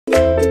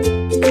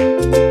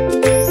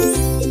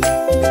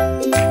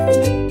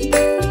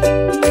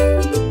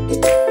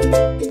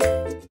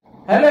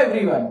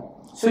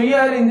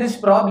here in this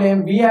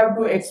problem, we have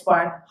to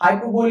expand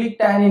hyperbolic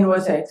tan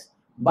inverse x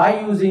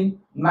by using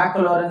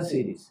Maclaurin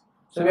series.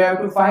 So we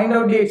have to find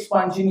out the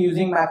expansion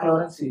using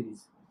Maclaurin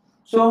series.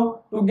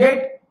 So to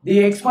get the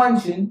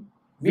expansion,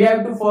 we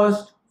have to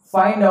first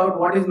find out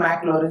what is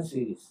Maclaurin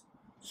series.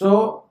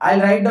 So I'll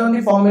write down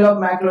the formula of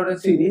Maclaurin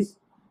series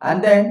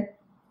and then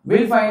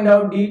we'll find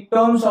out the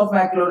terms of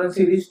Maclaurin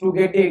series to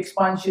get the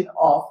expansion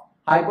of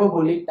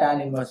hyperbolic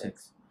tan inverse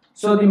x.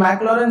 So the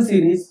Maclaurin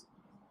series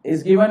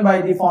is given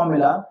by the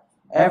formula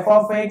f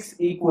of x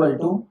equal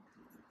to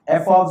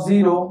f of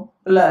 0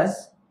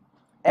 plus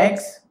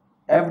x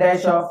f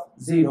dash of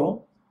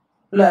 0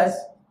 plus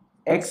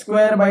x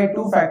square by 2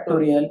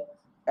 factorial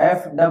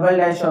f double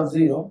dash of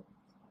 0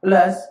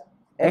 plus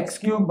x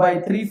cube by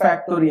 3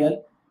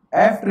 factorial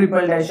f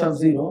triple dash of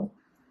 0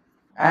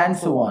 and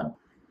so on.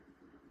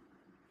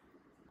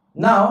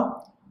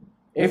 Now,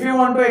 if you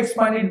want to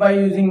expand it by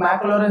using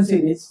Maclaurin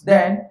series,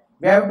 then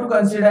we have to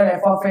consider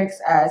f of x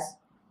as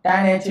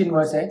tan h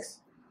inverse x.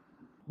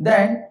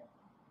 Then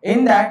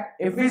in that,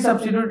 if we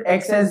substitute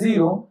x as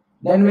 0,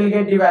 then we'll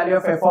get the value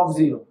of f of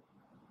 0,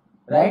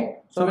 right?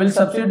 So we'll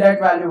substitute that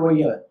value over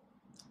here.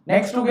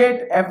 Next, to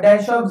get f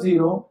dash of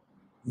 0,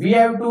 we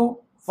have to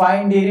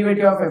find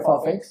derivative of f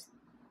of x.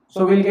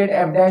 So we'll get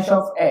f dash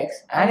of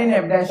x, and in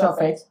f dash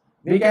of x,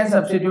 we can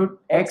substitute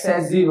x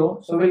as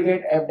 0, so we'll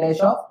get f dash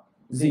of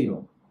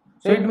 0.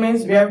 So it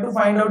means we have to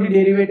find out the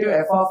derivative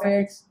f of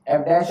x,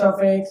 f dash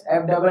of x,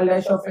 f double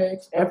dash of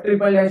x, f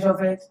triple dash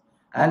of x,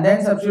 and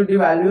then substitute the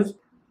values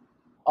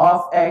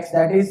of x,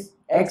 that is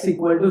x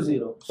equal to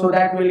 0. So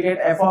that we'll get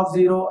f of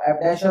 0, f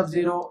dash of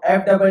 0,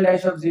 f double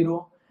dash of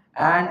 0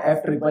 and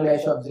f triple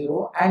dash of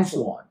 0 and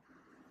so on.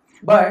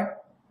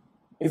 But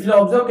if you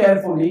observe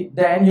carefully,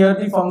 then here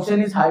the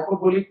function is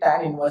hyperbolic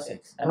tan inverse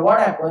x. And what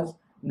happens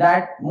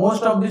that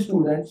most of the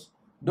students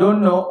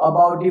don't know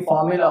about the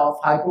formula of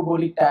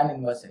hyperbolic tan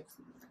inverse x.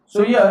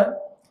 So here,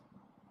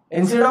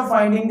 instead of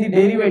finding the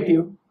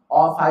derivative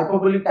of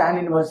hyperbolic tan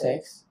inverse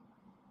x,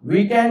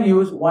 we can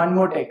use one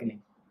more technique.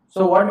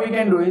 So what we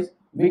can do is,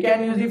 we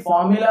can use the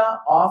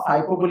formula of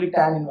hyperbolic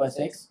tan inverse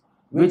x,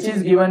 which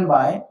is given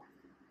by,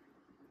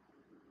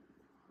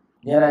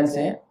 here I'll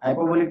say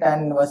hyperbolic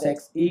tan inverse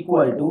x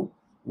equal to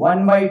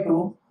 1 by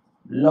 2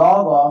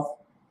 log of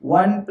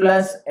 1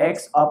 plus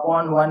x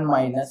upon 1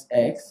 minus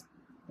x,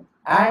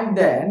 and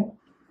then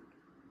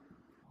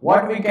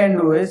what we can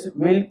do is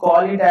we'll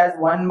call it as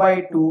 1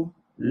 by 2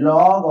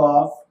 log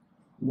of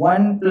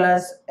 1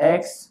 plus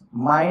x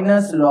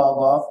minus log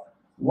of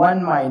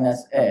 1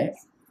 minus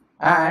x,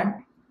 and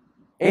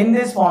in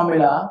this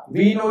formula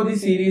we know the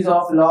series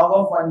of log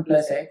of 1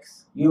 plus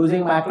x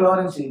using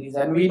Maclaurin series,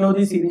 and we know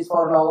the series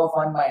for log of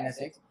 1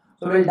 minus x.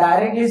 So we'll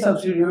directly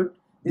substitute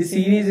the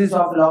series is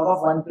of log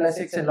of 1 plus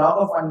x and log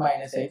of 1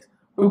 minus x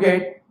to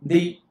get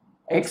the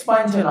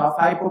expansion of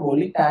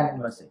hyperbolic tan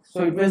inverse x.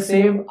 So it will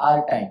save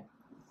our time.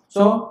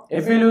 So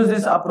if you use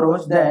this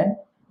approach, then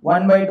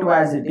 1 by 2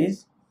 as it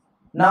is.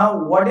 Now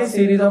what is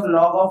series of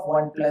log of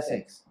 1 plus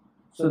x?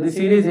 So the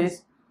series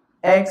is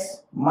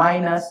x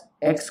minus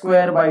x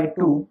square by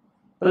 2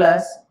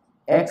 plus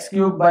x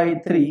cube by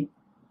 3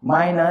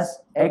 minus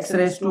x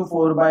raised to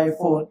 4 by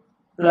 4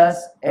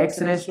 plus x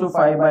raised to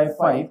 5 by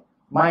 5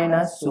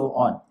 minus so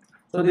on.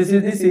 So this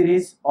is the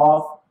series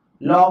of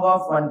log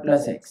of 1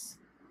 plus x.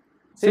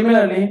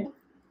 Similarly,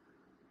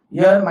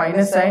 here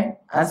minus sign,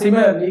 and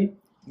similarly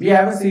we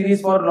have a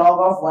series for log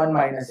of 1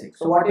 minus x.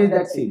 So what is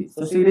that series?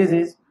 So series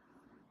is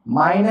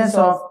minus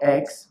of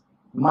x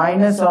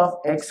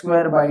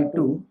square by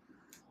 2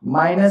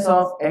 minus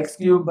of x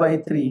cube by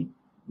 3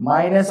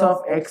 minus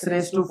of x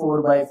raised to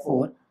 4 by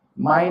 4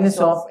 minus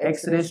of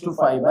x raised to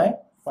 5 by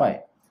 5.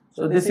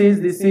 So this is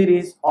the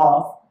series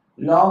of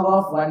log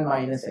of 1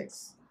 minus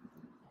x.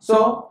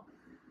 So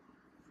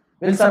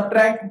we'll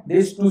subtract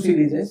these two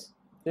series.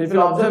 So if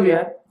you observe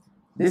here,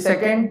 the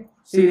second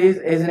series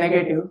is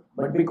negative,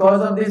 but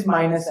because of this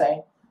minus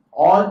sign,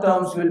 all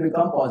terms will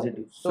become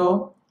positive.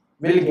 So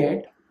we'll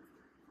get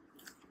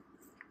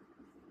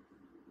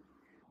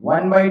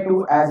 1 by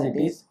 2 as it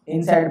is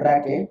inside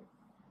bracket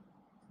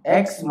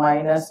x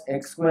minus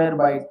x square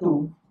by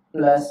 2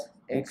 plus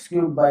x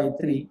cube by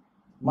 3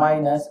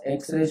 minus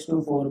x raised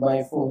to 4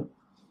 by 4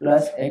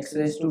 plus x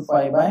raised to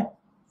 5 by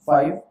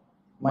 5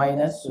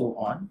 minus so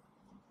on.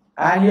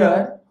 And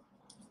here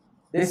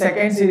the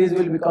second series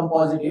will become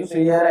positive. So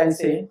here I'll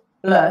say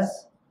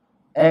plus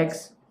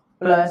x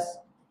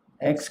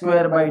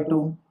square by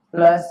 2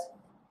 plus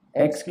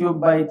x cube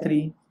by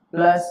 3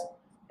 plus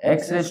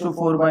x raised to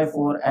 4 by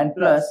 4 and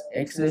plus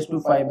x raised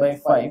to 5 by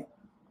 5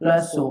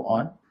 plus so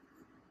on.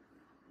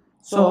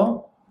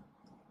 So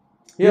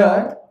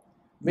here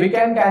we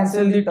can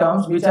cancel the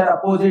terms which are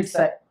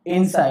opposite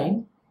in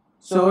sign.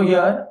 So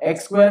here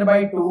x square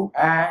by 2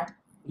 and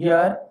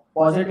here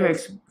positive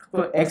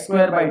x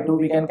square by 2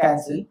 we can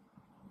cancel.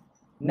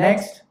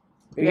 Next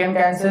we can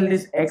cancel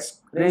this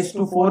x raised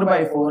to 4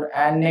 by 4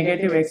 and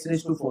negative x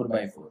raised to 4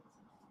 by 4.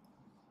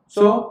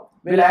 So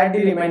we'll add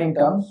the remaining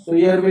terms. So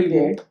here we'll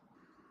get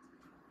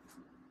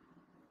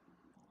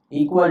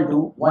equal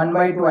to 1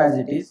 by 2 as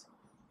it is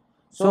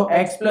So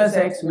x plus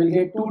x will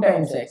get 2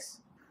 times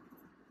x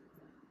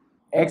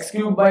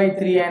cube by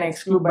 3 and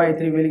x cube by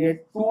 3 will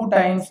get 2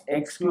 times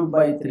x cube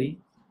by 3,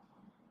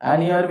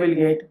 and here we'll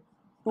get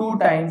 2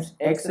 times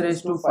x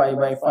raised to 5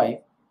 by 5,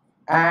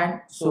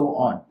 and so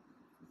on.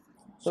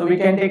 So we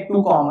can take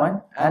 2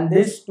 common, and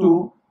this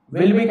 2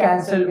 will be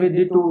cancelled with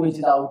the 2 which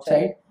is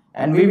outside,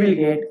 and we will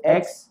get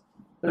x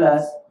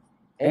plus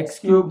x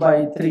cube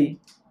by 3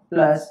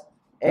 plus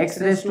x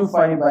raised to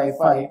 5 by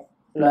 5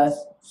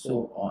 plus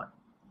so on.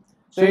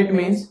 So it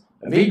means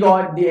we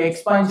got the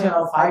expansion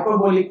of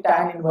hyperbolic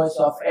tan inverse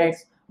of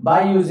x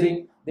by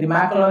using the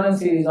Maclaurin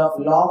series of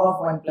log of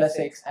 1 plus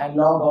x and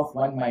log of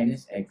 1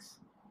 minus x.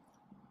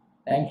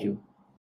 Thank you.